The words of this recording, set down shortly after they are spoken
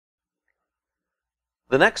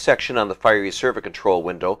The next section on the Fiery Server Control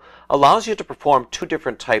window allows you to perform two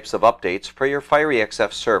different types of updates for your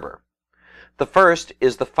FireXF server. The first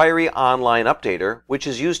is the Fiery Online Updater, which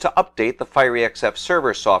is used to update the FireXF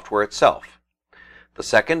server software itself. The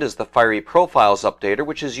second is the Fiery Profiles Updater,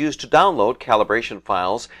 which is used to download calibration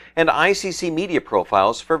files and ICC media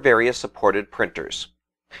profiles for various supported printers.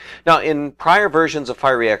 Now, in prior versions of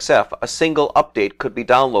FireXF, a single update could be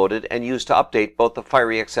downloaded and used to update both the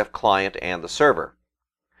FireXF client and the server.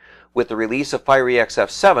 With the release of FireXF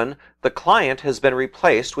 7, the client has been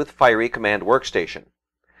replaced with Fiery Command Workstation.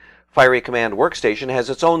 Fiery Command Workstation has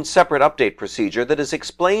its own separate update procedure that is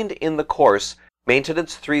explained in the course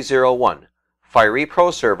Maintenance 301, Fiery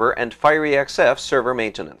Pro Server and FireXF Server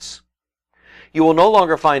Maintenance. You will no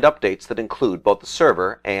longer find updates that include both the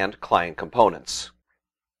server and client components.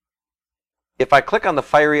 If I click on the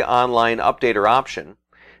Fiery Online Updater option,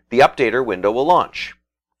 the Updater window will launch.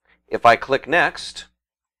 If I click Next,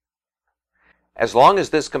 as long as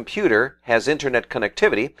this computer has internet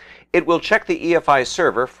connectivity, it will check the EFI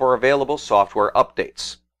server for available software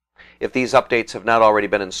updates. If these updates have not already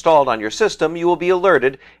been installed on your system, you will be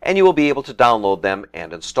alerted and you will be able to download them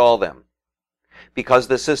and install them. Because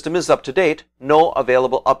the system is up to date, no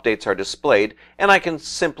available updates are displayed, and I can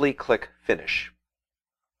simply click Finish.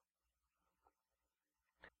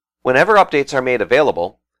 Whenever updates are made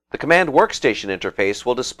available, the Command Workstation interface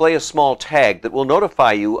will display a small tag that will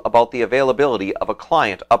notify you about the availability of a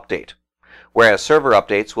client update, whereas server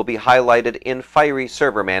updates will be highlighted in Fiery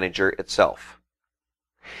Server Manager itself.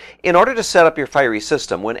 In order to set up your Fiery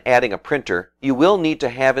system when adding a printer, you will need to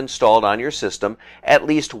have installed on your system at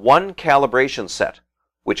least one calibration set,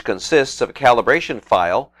 which consists of a calibration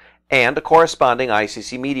file and a corresponding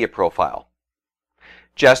ICC media profile.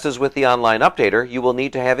 Just as with the online updater, you will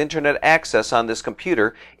need to have internet access on this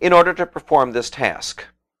computer in order to perform this task.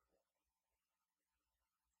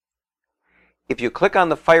 If you click on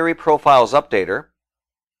the Fiery Profiles Updater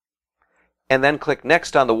and then click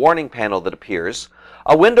Next on the warning panel that appears,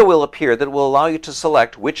 a window will appear that will allow you to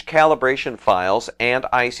select which calibration files and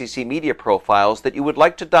ICC media profiles that you would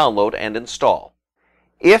like to download and install.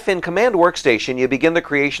 If in Command Workstation you begin the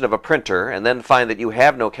creation of a printer and then find that you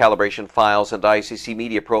have no calibration files and ICC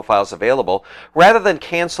media profiles available, rather than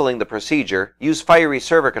canceling the procedure, use Fiery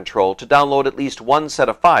Server Control to download at least one set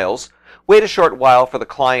of files, wait a short while for the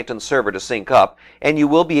client and server to sync up, and you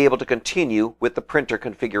will be able to continue with the printer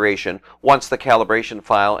configuration once the calibration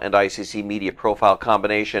file and ICC media profile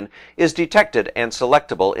combination is detected and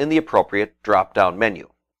selectable in the appropriate drop-down menu.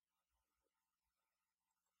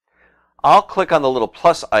 I'll click on the little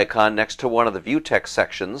plus icon next to one of the ViewTek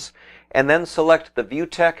sections and then select the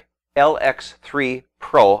ViewTek LX3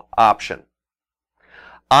 Pro option.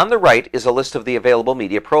 On the right is a list of the available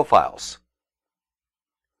media profiles.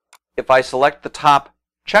 If I select the top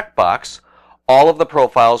checkbox, all of the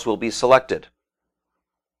profiles will be selected.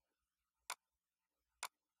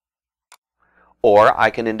 Or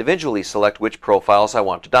I can individually select which profiles I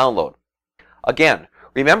want to download. Again,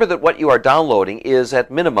 remember that what you are downloading is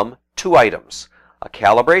at minimum two items: a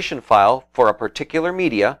calibration file for a particular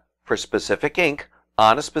media for specific ink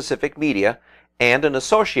on a specific media and an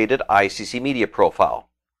associated ICC media profile.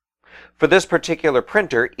 For this particular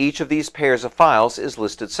printer, each of these pairs of files is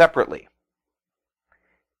listed separately.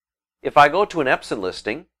 If I go to an Epson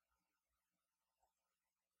listing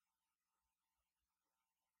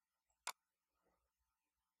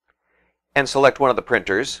and select one of the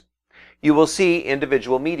printers, you will see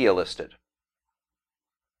individual media listed.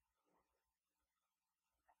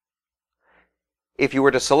 If you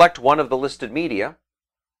were to select one of the listed media,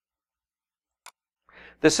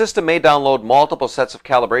 the system may download multiple sets of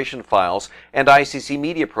calibration files and ICC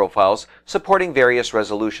media profiles supporting various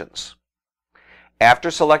resolutions.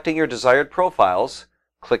 After selecting your desired profiles,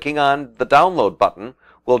 clicking on the Download button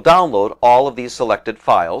will download all of these selected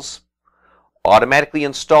files, automatically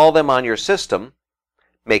install them on your system,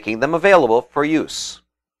 making them available for use.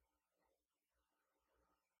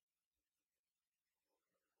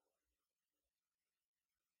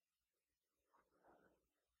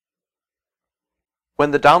 When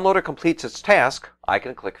the downloader completes its task, I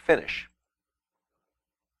can click Finish.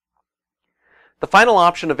 The final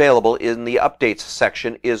option available in the Updates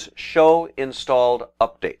section is Show Installed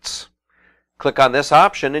Updates. Click on this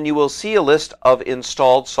option and you will see a list of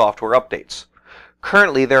installed software updates.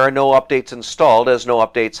 Currently, there are no updates installed, as no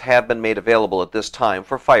updates have been made available at this time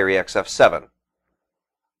for FireXF 7.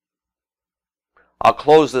 I'll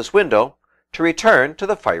close this window to return to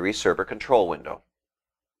the Fiery Server Control window.